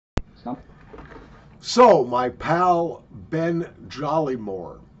Snuff. So, my pal Ben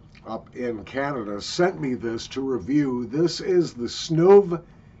Jollymore up in Canada sent me this to review. This is the Snuv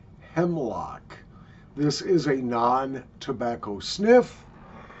Hemlock. This is a non-tobacco sniff,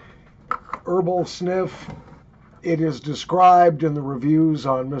 herbal sniff. It is described in the reviews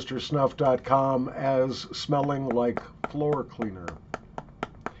on MrSnuff.com as smelling like floor cleaner.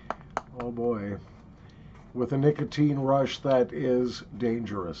 Oh boy. With a nicotine rush that is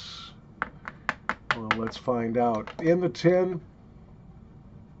dangerous. Well, let's find out. In the tin,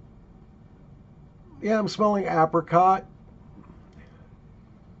 yeah, I'm smelling apricot.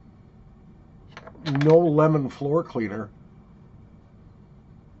 No lemon floor cleaner.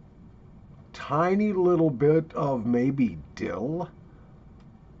 Tiny little bit of maybe dill.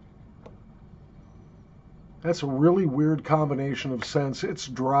 That's a really weird combination of scents. It's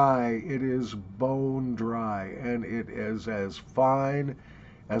dry. It is bone dry, and it is as fine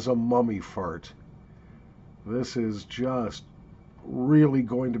as a mummy fart. This is just really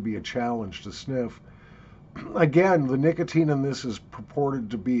going to be a challenge to sniff. Again, the nicotine in this is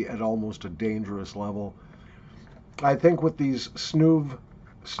purported to be at almost a dangerous level. I think with these Snuv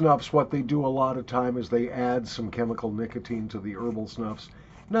snuffs, what they do a lot of time is they add some chemical nicotine to the herbal snuffs.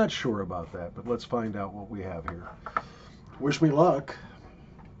 Not sure about that, but let's find out what we have here. Wish me luck.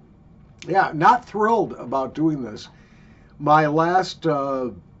 Yeah, not thrilled about doing this. My last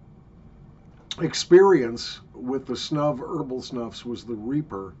experience with the Snuv herbal snuffs was the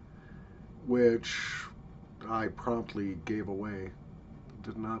Reaper, which I promptly gave away.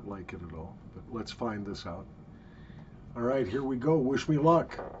 Did not like it at all. But let's find this out. All right, here we go. Wish me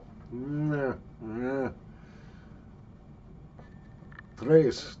luck. 3,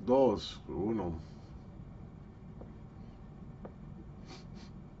 2, 1.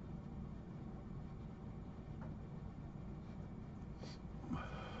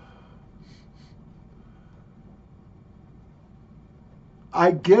 I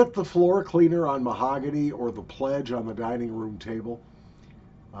get the floor cleaner on mahogany or the pledge on the dining room table.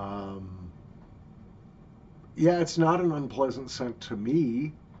 Yeah, it's not an unpleasant scent to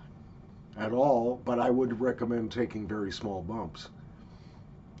me at all, but I would recommend taking very small bumps.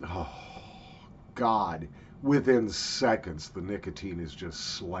 Oh, God. Within seconds, the nicotine is just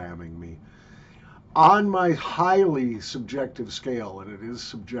slamming me. On my highly subjective scale, and it is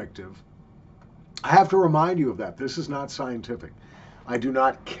subjective, I have to remind you of that. This is not scientific. I do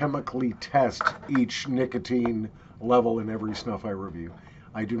not chemically test each nicotine level in every snuff I review.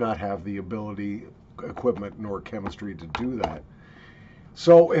 I do not have the ability, equipment, nor chemistry to do that.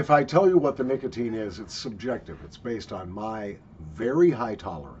 So if I tell you what the nicotine is, it's subjective. It's based on my very high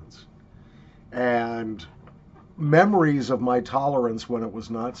tolerance and memories of my tolerance when it was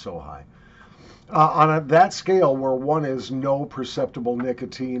not so high. That scale where 1 is no perceptible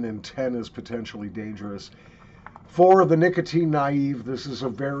nicotine and 10 is potentially dangerous, for the nicotine naive, this is a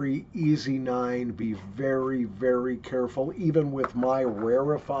very easy 9. Be very, very careful. Even with my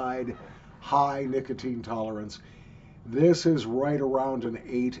rarefied high nicotine tolerance, this is right around an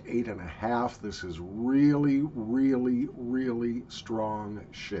 8, 8.5. This is really, really, really strong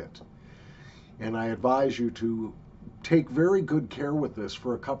shit. And I advise you to take very good care with this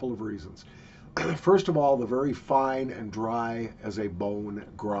for a couple of reasons. First of all, the very fine and dry as a bone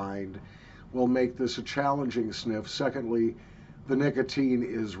grind will make this a challenging sniff. Secondly, the nicotine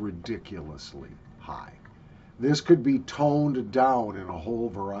is ridiculously high. This could be toned down in a whole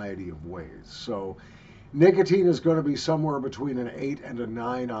variety of ways. So nicotine is going to be somewhere between an 8 and a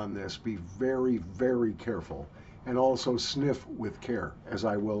 9 on this. Be very, very careful. And also sniff with care, as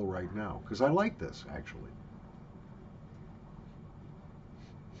I will right now, because I like this, actually.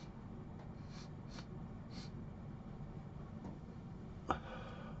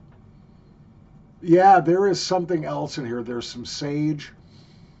 Yeah, there is something else in here. There's some sage.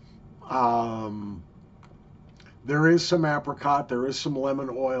 Um, there is some apricot. There is some lemon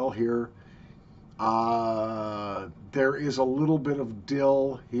oil here. There is a little bit of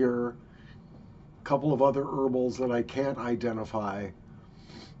dill here. A couple of other herbals that I can't identify.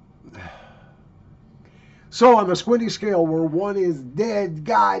 So on the Squinty Scale, where 1 is dead,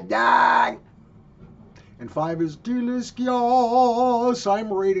 God died, and 5 is delicious,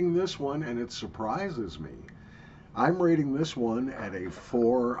 I'm rating this one, and it surprises me. I'm rating this one at a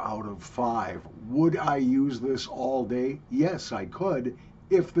 4 out of 5. Would I use this all day? Yes, I could,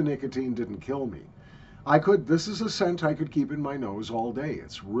 if the nicotine didn't kill me. I could. This is a scent I could keep in my nose all day.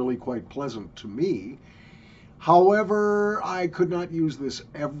 It's really quite pleasant to me. However, I could not use this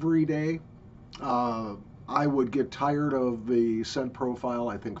every day. I would get tired of the scent profile,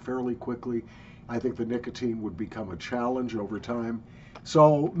 I think, fairly quickly. I think the nicotine would become a challenge over time.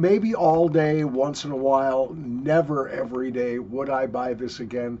 So maybe all day, once in a while, never every day would I buy this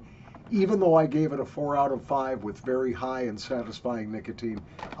again. Even though I gave it a 4 out of 5 with very high and satisfying nicotine,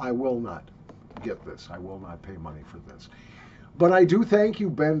 I will not get this. I will not pay money for this. But I do thank you,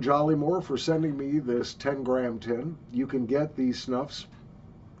 Ben Jollymore, for sending me this 10-gram tin. You can get these snuffs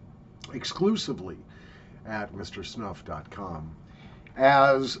exclusively at mrsnuff.com,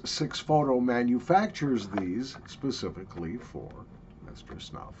 as Six Photo manufactures these specifically for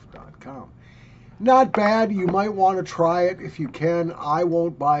mrsnuff.com. Not bad. You might want to try it if you can. I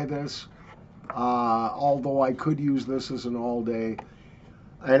won't buy this, although I could use this as an all day.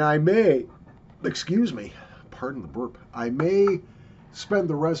 And I may, excuse me, pardon the burp, I may spend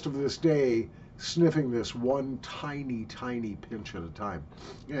the rest of this day sniffing this one tiny, tiny pinch at a time.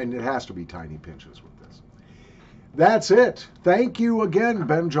 And it has to be tiny pinches with this. That's it. Thank you again,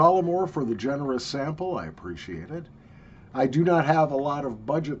 Ben Jollymore, for the generous sample. I appreciate it. I do not have a lot of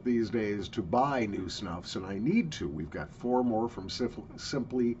budget these days to buy new snuffs, and I need to. We've got 4 more from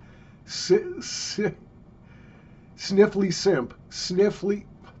Sniffly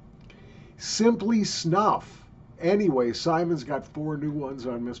Simply Snuff. Anyway, Simon's got 4 new ones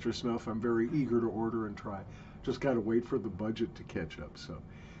on Mr. Snuff. I'm very eager to order and try. Just got to wait for the budget to catch up. So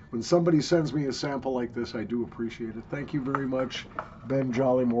when somebody sends me a sample like this, I do appreciate it. Thank you very much, Ben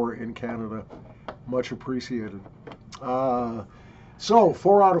Jollymore in Canada. Much appreciated. So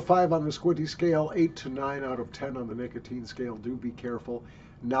 4 out of 5 on the Squinty Scale, 8 to 9 out of 10 on the nicotine scale. Do be careful.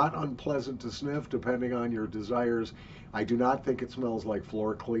 Not unpleasant to sniff, depending on your desires. I do not think it smells like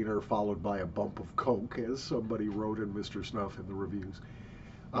floor cleaner followed by a bump of coke, as somebody wrote in Mr. Snuff in the reviews.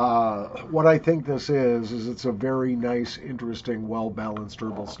 What I think this is it's a very nice, interesting, well-balanced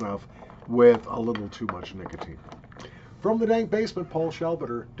herbal snuff with a little too much nicotine. From the Dank Basement, Paul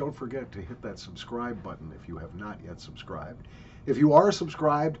Shelbeter. Don't forget to hit that subscribe button if you have not yet subscribed. If you are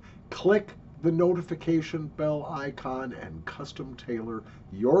subscribed, click the notification bell icon and custom tailor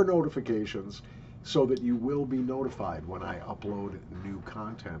your notifications so that you will be notified when I upload new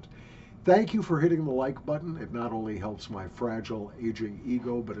content. Thank you for hitting the like button. It not only helps my fragile, aging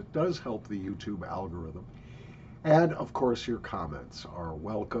ego, but it does help the YouTube algorithm. And of course, your comments are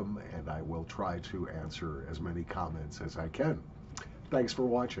welcome, and I will try to answer as many comments as I can. Thanks for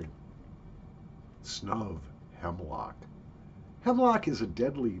watching. Snuv, Hemlock. Hemlock is a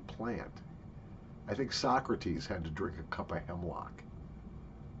deadly plant. I think Socrates had to drink a cup of hemlock.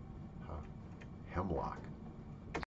 Hemlock.